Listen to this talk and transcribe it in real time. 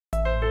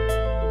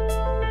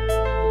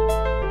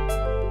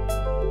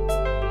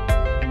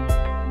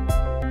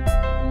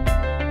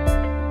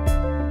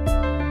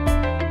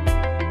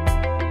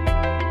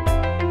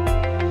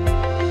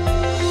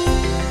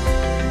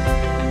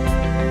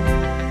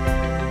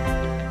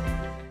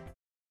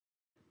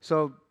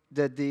So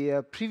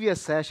the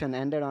previous session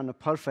ended on a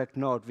perfect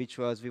note, which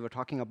was we were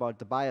talking about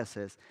the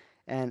biases.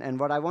 And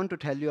what I want to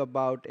tell you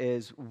about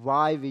is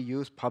why we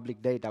use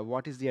public data.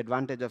 What is the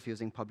advantage of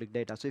using public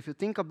data? So if you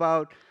think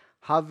about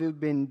how we've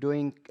been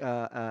doing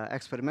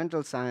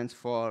experimental science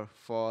for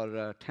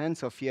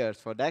tens of years,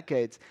 for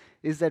decades,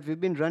 is that we've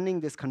been running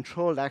these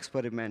controlled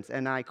experiments,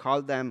 and I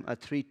call them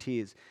 3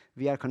 Ts.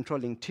 We are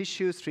controlling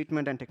tissues,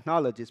 treatment, and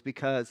technologies,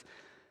 because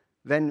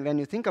when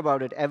you think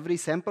about it, every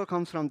sample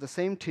comes from the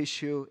same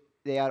tissue,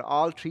 they are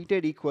all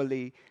treated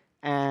equally,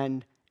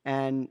 and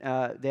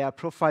they are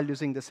profiled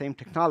using the same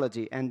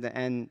technology.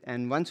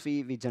 And once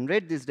we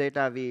generate this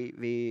data,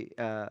 we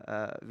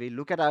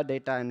look at our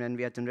data, and then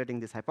we are generating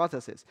this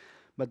hypothesis.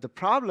 But the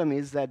problem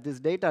is that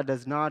this data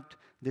does not,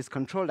 this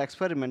controlled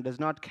experiment does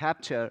not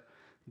capture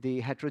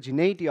the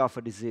heterogeneity of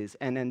a disease.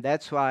 And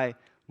that's why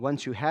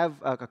once you have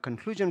a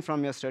conclusion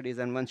from your studies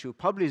and once you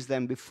publish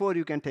them, before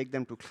you can take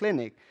them to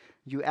clinic,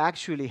 you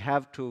actually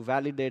have to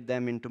validate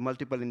them into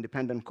multiple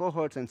independent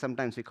cohorts, and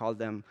sometimes we call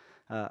them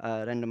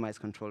randomized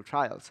controlled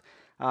trials.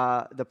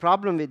 The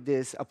problem with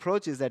this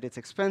approach is that it's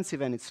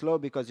expensive and it's slow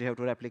because you have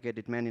to replicate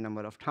it many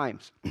number of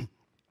times.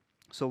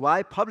 So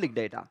why public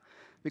data?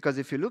 Because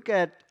if you look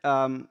at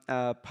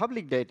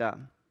public data,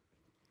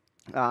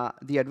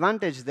 the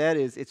advantage there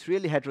is it's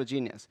really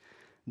heterogeneous.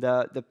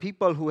 The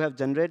people who have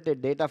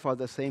generated data for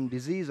the same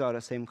disease or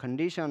the same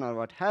condition or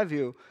what have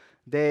you,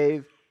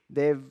 they've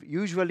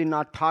usually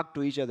not talked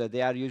to each other.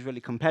 They are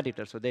usually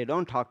competitors, so they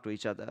don't talk to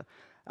each other.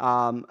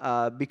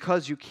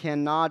 Because you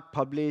cannot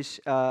publish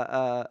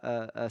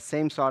a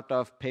same sort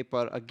of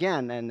paper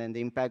again, and then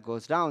the impact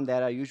goes down,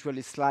 there are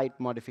usually slight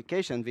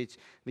modifications,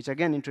 which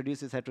again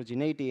introduces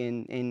heterogeneity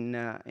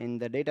in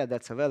the data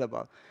that's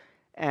available.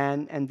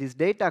 And this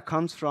data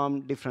comes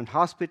from different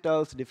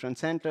hospitals, different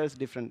centers,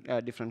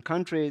 different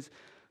countries.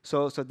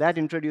 So that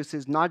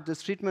introduces not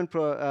just treatment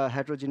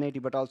heterogeneity,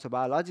 but also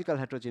biological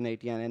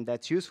heterogeneity, and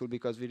that's useful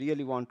because we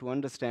really want to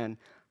understand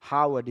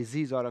how a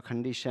disease or a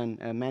condition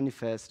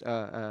manifests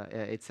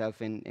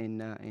itself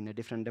in a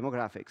different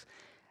demographics.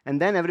 And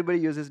then everybody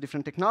uses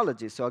different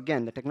technologies. So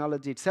again, the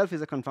technology itself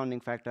is a confounding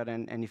factor,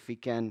 and if we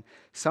can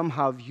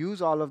somehow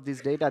use all of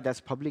this data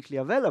that's publicly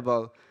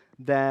available,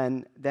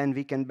 then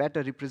we can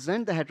better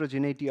represent the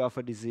heterogeneity of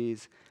a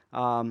disease.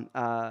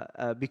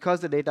 Because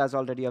the data is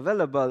already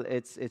available,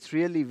 it's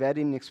really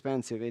very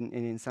inexpensive.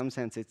 In some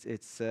sense,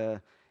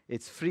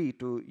 it's free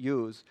to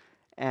use,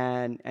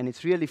 and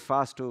it's really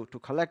fast to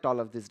collect all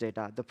of this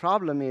data. The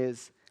problem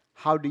is,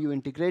 how do you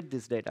integrate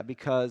this data?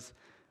 Because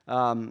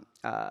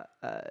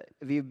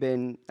we've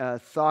been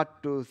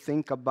thought to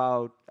think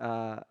about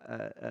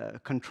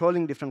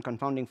controlling different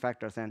confounding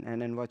factors,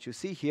 and then what you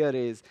see here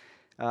is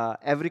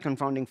every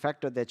confounding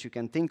factor that you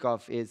can think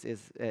of is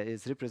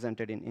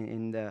represented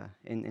in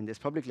this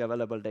publicly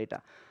available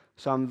data.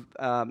 So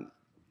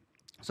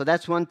so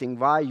that's one thing,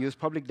 why use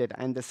public data.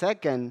 And the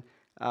second,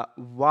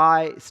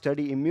 why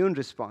study immune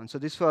response. So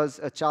this was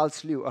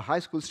Charles Liu, a high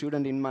school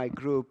student in my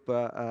group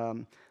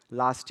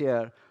last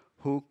year,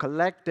 who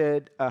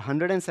collected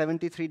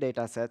 173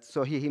 data sets.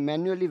 So he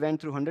manually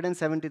went through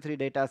 173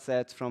 data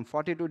sets from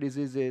 42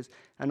 diseases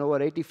and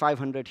over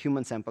 8,500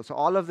 human samples. So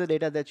all of the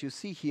data that you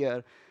see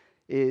here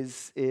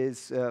is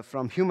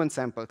from human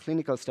sample,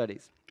 clinical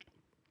studies.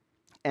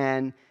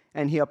 And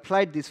he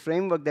applied this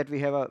framework that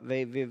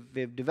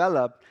we've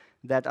developed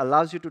that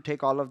allows you to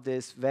take all of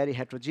this very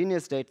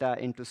heterogeneous data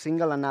into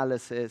single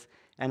analysis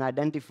and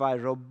identify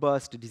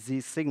robust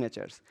disease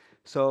signatures.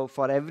 So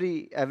for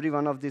every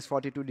one of these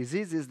 42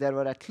 diseases, there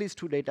were at least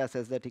 2 data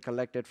sets that he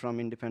collected from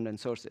independent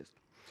sources.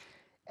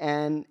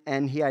 And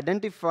he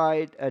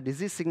identified a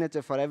disease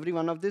signature for every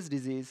one of these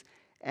diseases,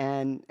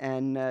 and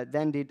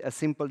then did a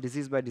simple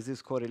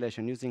disease-by-disease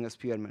correlation using a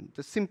Spearman,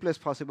 the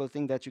simplest possible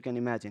thing that you can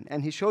imagine.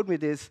 And he showed me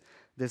this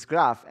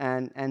graph,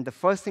 and the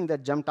first thing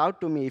that jumped out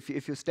to me,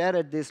 if you stare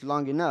at this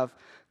long enough,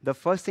 the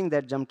first thing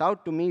that jumped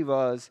out to me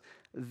was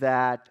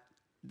that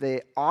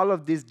all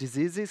of these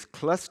diseases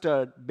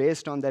clustered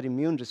based on their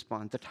immune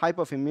response, the type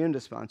of immune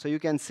response. So you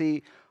can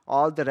see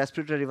all the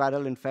respiratory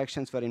viral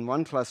infections were in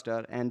one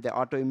cluster, and the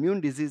autoimmune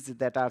diseases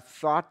that are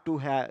thought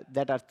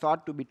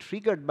to be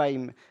triggered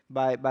by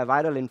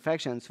viral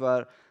infections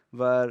were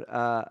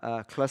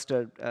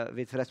clustered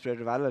with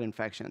respiratory viral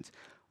infections.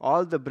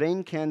 All the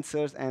brain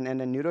cancers and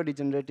the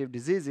neurodegenerative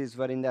diseases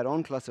were in their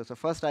own cluster. So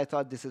first I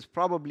thought this is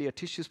probably a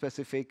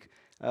tissue-specific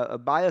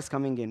bias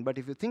coming in. But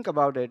if you think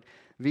about it,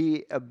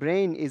 a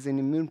brain is an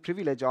immune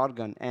privilege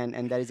organ,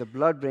 and there is a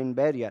blood-brain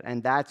barrier,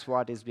 and that's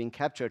what is being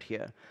captured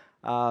here.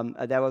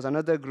 There was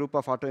another group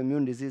of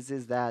autoimmune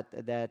diseases that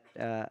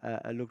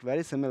looked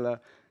very similar.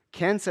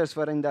 Cancers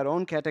were in their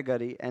own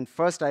category, and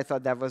first I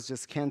thought that was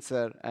just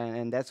cancer,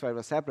 and that's why it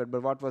was separate.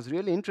 But what was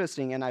really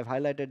interesting, and I've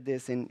highlighted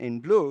this in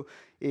blue,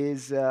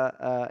 is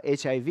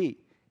HIV.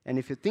 And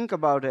if you think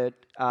about it,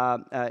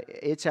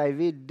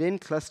 HIV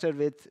didn't cluster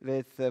with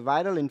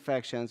viral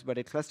infections, but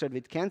it clustered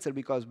with cancer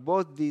because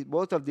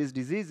both of these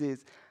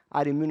diseases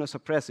are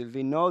immunosuppressive.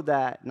 We know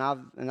that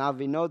now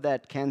we know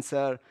that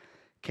cancer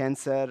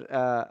cancer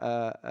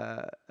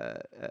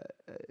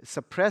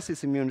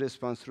suppresses immune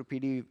response through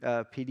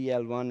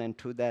PDL1 and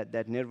 2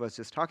 that Nir was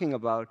just talking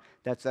about.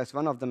 That's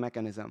one of the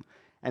mechanisms.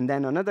 And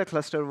then another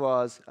cluster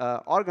was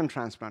organ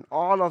transplant.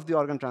 All of the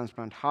organ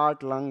transplant,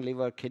 heart, lung,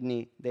 liver,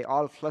 kidney, they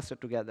all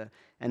clustered together.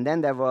 And then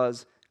there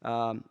was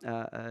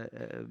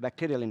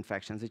bacterial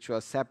infections, which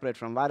was separate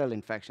from viral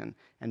infection.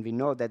 And we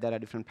know that there are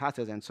different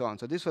pathways and so on.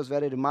 So this was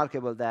very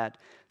remarkable that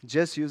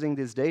just using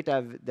this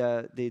data,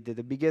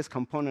 the biggest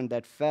component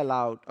that fell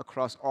out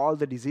across all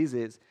the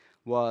diseases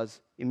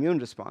was immune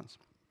response.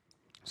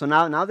 So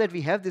now that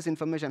we have this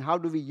information, how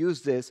do we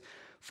use this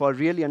for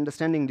really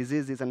understanding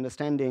diseases,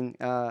 understanding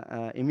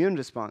immune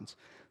response?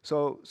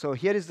 So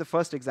here is the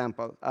first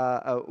example,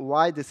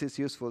 why this is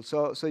useful.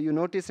 So you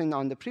notice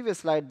on the previous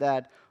slide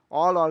that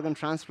all organ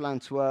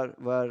transplants were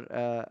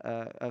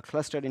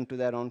clustered into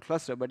their own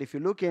cluster. But if you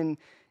look in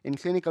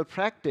clinical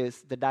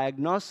practice, the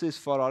diagnosis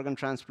for organ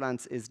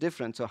transplants is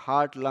different. So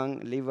heart, lung,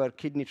 liver,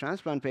 kidney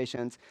transplant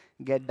patients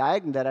get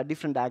diagnosed. There are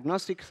different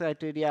diagnostic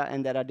criteria,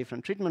 and there are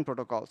different treatment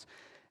protocols.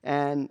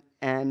 And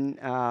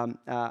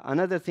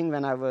another thing,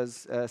 when I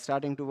was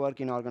starting to work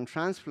in organ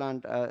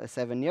transplant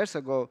 7 years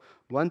ago,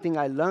 one thing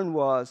I learned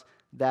was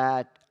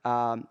that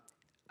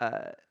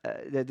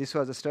this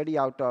was a study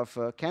out of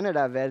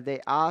Canada where they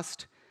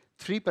asked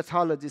 3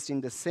 pathologists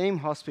in the same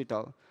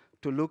hospital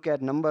to look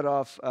at number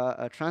of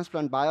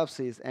transplant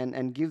biopsies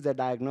and give the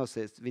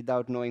diagnosis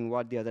without knowing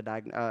what the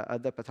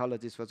other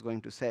pathologist was going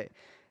to say.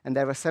 And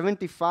there were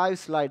 75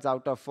 slides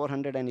out of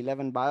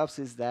 411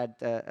 biopsies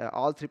that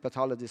all 3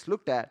 pathologists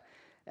looked at.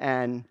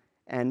 And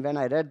when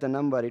I read the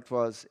number, it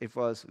was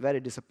very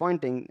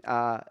disappointing.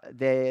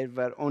 There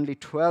were only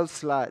 12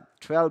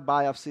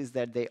 biopsies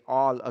that they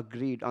all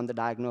agreed on the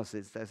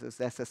diagnosis. That's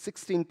a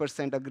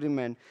 16%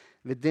 agreement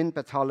within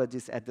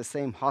pathologists at the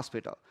same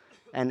hospital.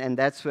 And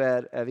that's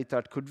where we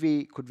thought, could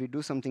we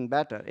do something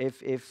better?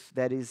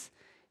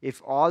 If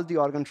all the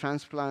organ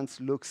transplants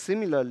look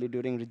similarly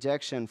during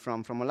rejection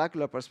from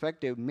molecular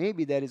perspective,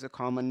 maybe there is a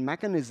common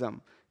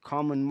mechanism,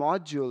 common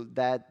module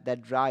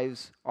that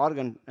drives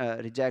organ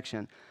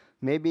rejection.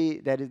 Maybe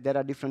there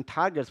are different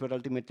targets, but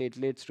ultimately it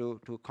leads to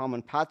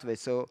common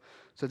pathways. So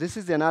this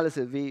is the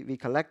analysis. We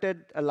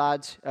collected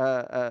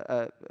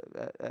a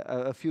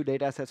few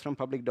data sets from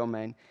public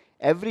domain.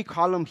 Every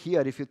column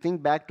here, if you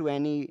think back to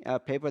any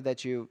paper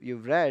that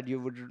you've read, you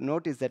would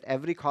notice that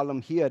every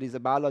column here is a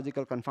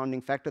biological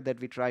confounding factor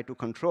that we try to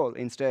control.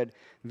 Instead,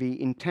 we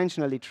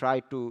intentionally try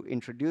to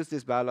introduce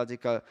these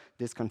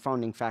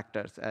confounding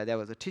factors. There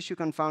was a tissue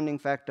confounding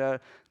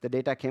factor. The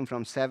data came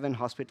from 7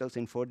 hospitals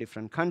in 4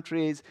 different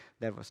countries.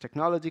 There was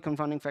technology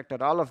confounding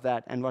factor, all of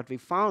that. And what we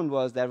found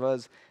was there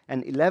was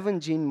an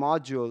 11-gene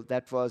module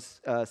that was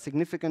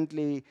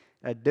significantly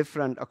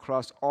different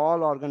across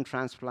all organ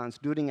transplants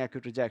during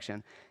acute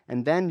rejection.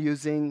 And then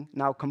using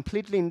now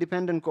completely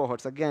independent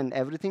cohorts, again,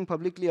 everything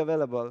publicly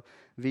available,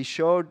 we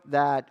showed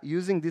that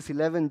using these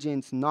 11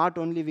 genes, not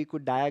only we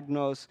could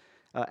diagnose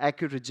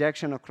acute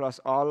rejection across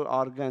all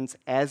organs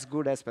as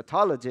good as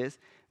pathologists,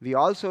 we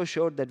also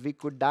showed that we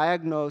could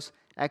diagnose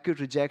acute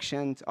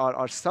rejections or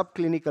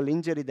subclinical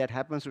injury that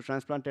happens to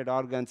transplanted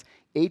organs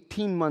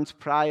 18 months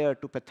prior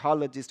to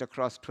pathologists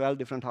across 12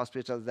 different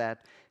hospitals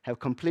that have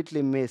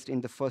completely missed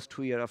in the first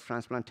 2 years of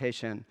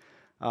transplantation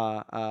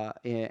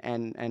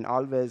and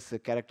always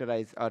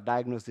characterize or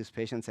diagnose these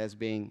patients as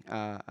being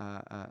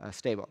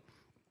stable.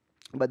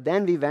 But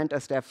then we went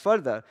a step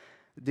further.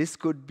 This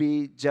could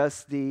be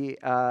just the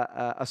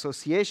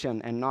association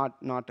and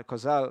not a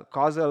causal.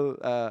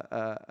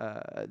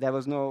 There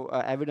was no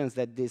evidence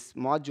that this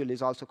module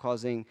is also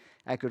causing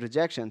acute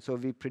rejection. So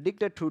we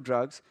predicted 2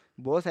 drugs,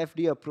 both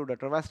FDA-approved,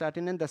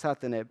 atorvastatin and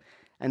dasatinib.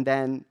 And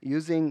then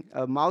using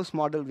a mouse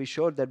model, we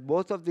showed that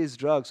both of these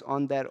drugs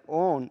on their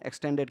own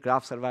extended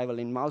graft survival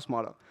in mouse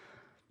model.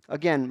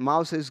 Again,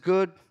 mouse is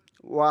good.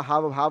 Well,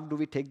 how do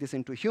we take this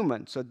into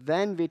human? So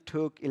then we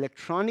took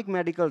electronic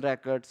medical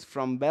records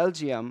from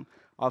Belgium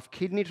of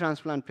kidney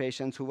transplant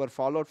patients who were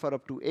followed for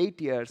up to 8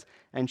 years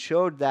and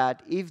showed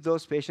that if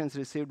those patients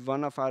received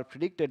one of our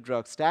predicted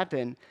drugs,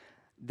 statin,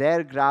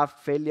 their graft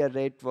failure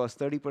rate was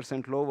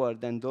 30% lower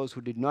than those who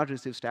did not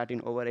receive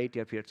statin over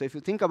 8-year period. So if you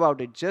think about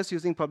it, just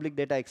using public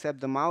data except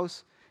the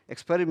mouse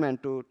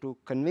experiment to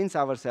convince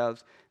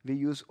ourselves, we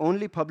use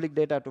only public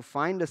data to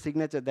find a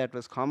signature that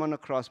was common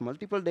across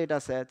multiple data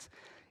sets,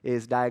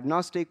 is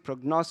diagnostic,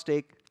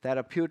 prognostic,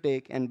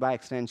 therapeutic, and by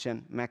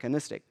extension,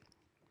 mechanistic.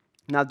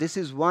 Now, this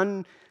is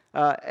one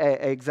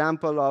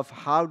example of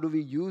how do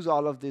we use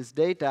all of this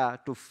data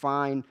to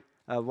find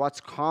what's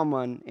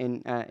common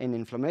in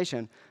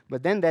inflammation.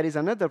 But then there is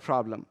another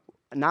problem.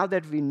 Now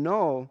that we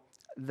know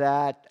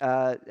that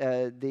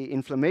the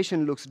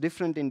inflammation looks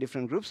different in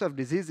different groups of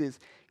diseases,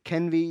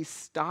 can we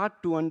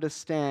start to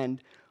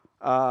understand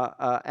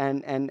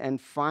and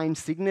find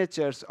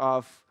signatures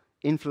of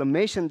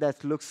inflammation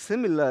that looks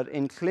similar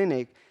in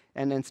clinic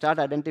and then start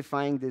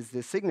identifying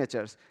these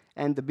signatures?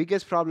 And the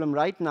biggest problem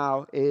right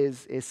now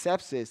is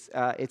sepsis.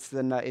 It's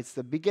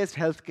the biggest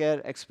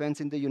healthcare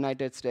expense in the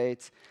United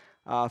States.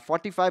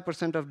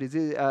 45% of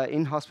disease,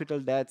 in-hospital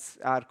deaths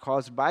are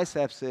caused by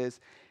sepsis,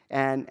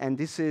 and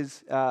this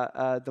is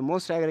the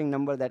most staggering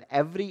number, that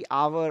every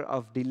hour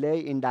of delay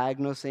in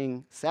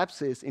diagnosing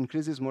sepsis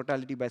increases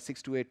mortality by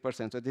 6 to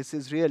 8%. So this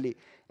is really,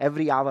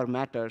 every hour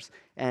matters.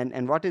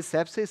 And what is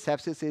sepsis?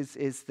 Sepsis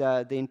is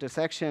the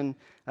intersection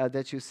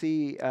that you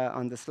see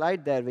on the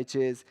slide there, which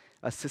is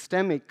a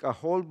systemic, a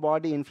whole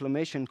body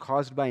inflammation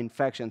caused by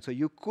infection. So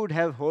you could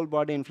have whole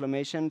body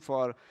inflammation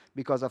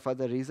because of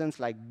other reasons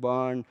like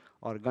burn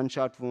or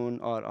gunshot wound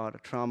or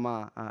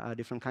trauma,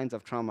 different kinds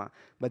of trauma.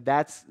 But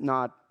that's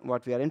not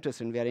what we are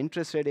interested in. We are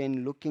interested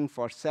in looking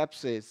for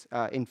sepsis,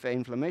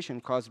 inflammation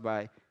caused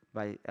by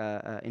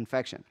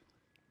infection.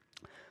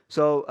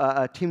 So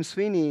Tim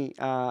Sweeney,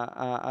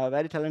 a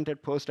very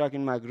talented postdoc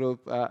in my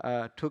group,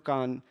 took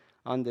on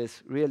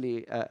this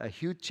really a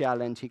huge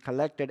challenge. He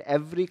collected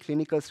every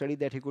clinical study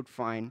that he could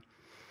find.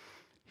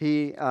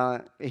 He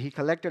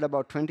collected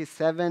about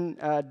 27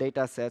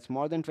 data sets,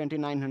 more than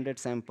 2,900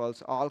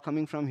 samples, all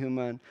coming from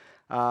human,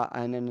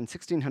 and then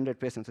 1,600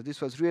 patients. So this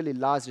was really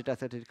large data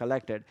set he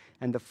collected.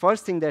 And the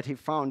first thing that he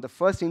found, the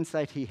first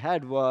insight he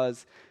had,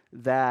 was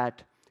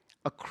that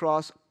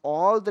across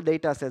all the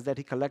data sets that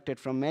he collected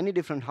from many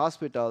different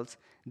hospitals,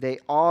 they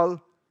all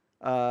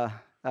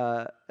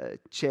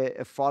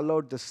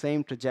followed the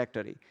same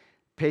trajectory.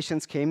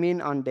 Patients came in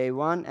on day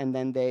one, and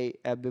then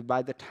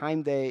by the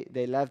time they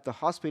left the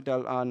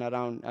hospital on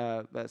around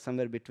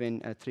somewhere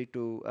between 3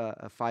 to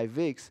 5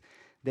 weeks,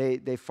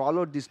 they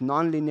followed this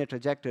nonlinear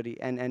trajectory.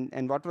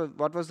 And what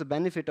was the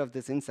benefit of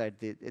this insight?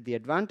 The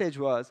advantage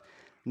was,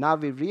 now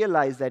we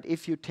realize that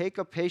if you take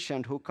a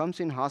patient who comes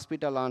in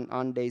hospital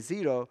on day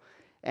 0,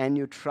 and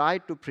you try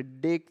to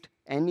predict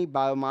any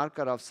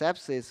biomarker of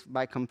sepsis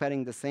by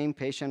comparing the same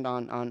patient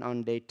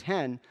on day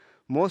 10,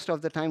 most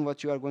of the time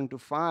what you are going to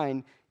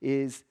find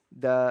is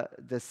the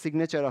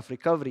signature of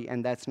recovery,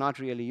 and that's not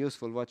really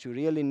useful. What you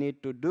really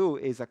need to do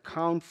is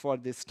account for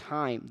this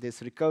time,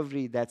 this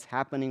recovery that's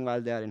happening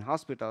while they are in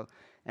hospital,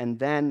 and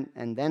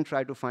then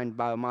try to find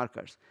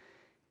biomarkers.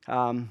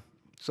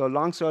 So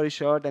long story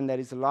short, and there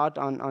is a lot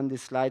on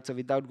this slide, so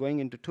without going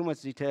into too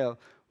much detail,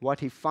 what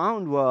he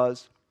found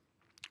was,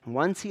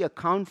 once he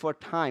account for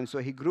time, so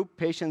he grouped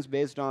patients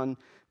based on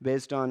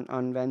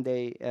when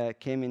they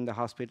came in the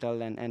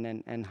hospital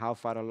and how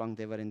far along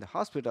they were in the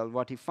hospital.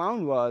 What he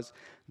found was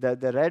that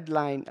the red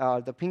line,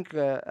 the pink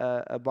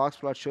box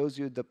plot shows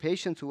you the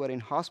patients who were in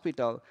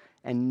hospital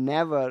and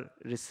never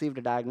received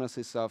a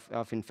diagnosis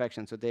of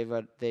infection. So they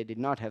did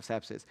not have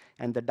sepsis.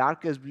 And the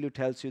darkest blue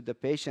tells you the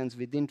patients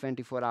within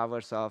 24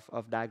 hours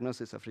of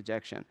diagnosis of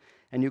rejection.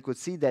 And you could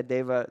see that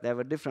they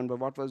were different. But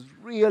what was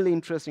really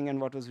interesting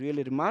and what was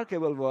really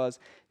remarkable was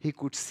he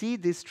could see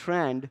this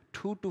trend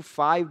 2 to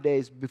 5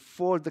 days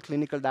before the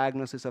clinical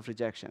diagnosis of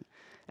rejection.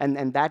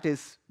 And that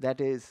is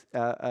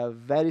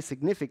very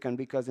significant,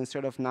 because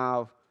instead of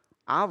now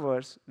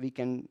hours, we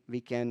can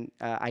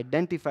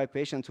identify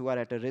patients who are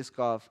at a risk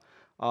of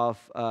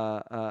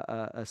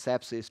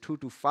sepsis 2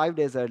 to 5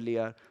 days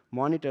earlier,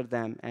 monitor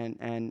them,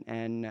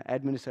 and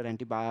administer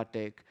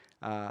antibiotic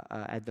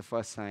at the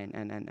first sign,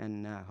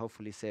 and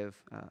hopefully save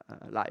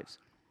lives.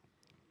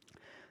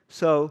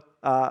 So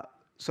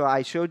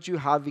I showed you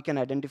how we can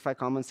identify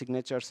common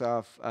signatures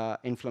of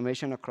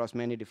inflammation across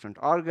many different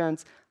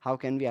organs. How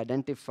can we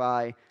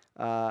identify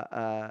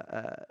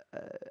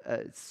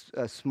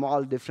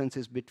small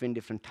differences between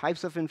different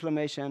types of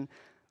inflammation?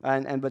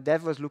 But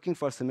that was looking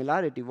for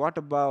similarity. What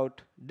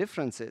about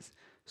differences?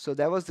 So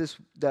there was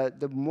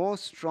the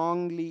most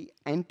strongly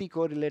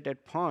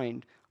anti-correlated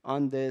point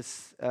on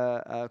this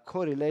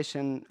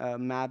correlation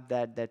map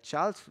that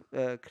Charles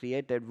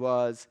created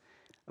was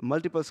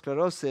multiple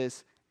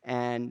sclerosis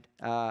and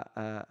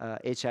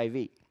HIV.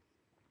 It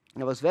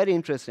was very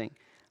interesting.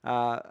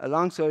 A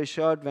long story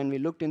short, when we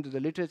looked into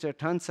the literature,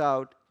 turns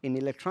out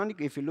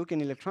if you look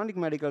in electronic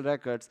medical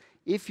records,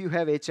 if you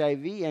have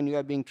HIV and you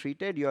are being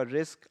treated, your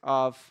risk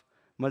of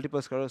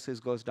multiple sclerosis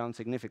goes down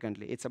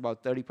significantly. It's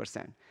about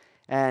 30%.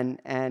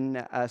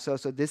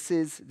 So this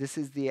is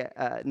the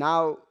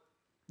now.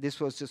 This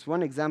was just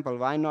one example.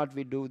 Why not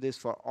we do this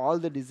for all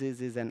the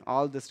diseases and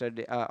all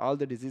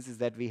the diseases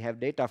that we have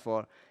data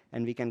for,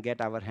 and we can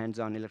get our hands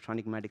on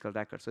electronic medical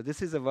records. So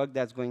this is a work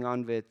that's going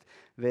on with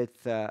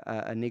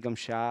Nigam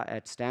Shah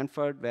at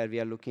Stanford, where we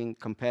are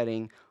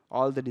comparing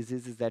all the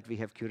diseases that we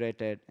have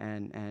curated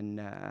and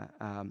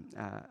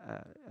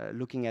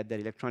looking at their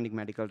electronic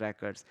medical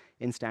records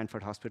in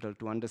Stanford Hospital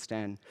to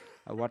understand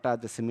what are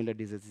the similar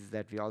diseases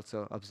that we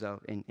also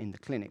observe in the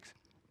clinics.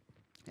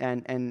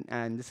 And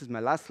this is my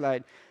last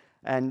slide.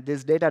 And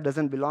this data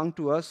doesn't belong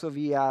to us, so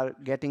we are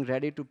getting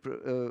ready to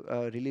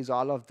release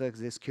all of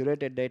this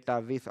curated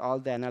data with all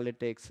the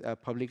analytics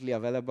publicly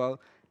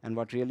available. And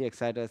what really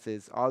excites us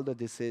is, although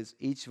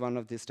each one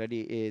of these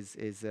study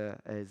is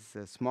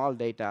small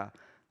data,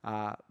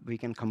 we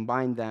can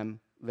combine them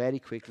very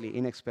quickly,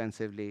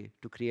 inexpensively,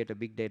 to create a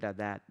big data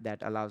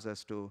that allows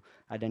us to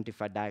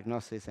identify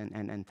diagnosis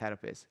and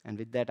therapies. And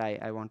with that,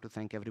 I want to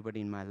thank everybody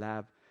in my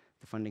lab,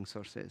 the funding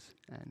sources,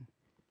 and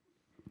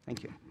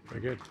thank you.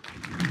 Very good.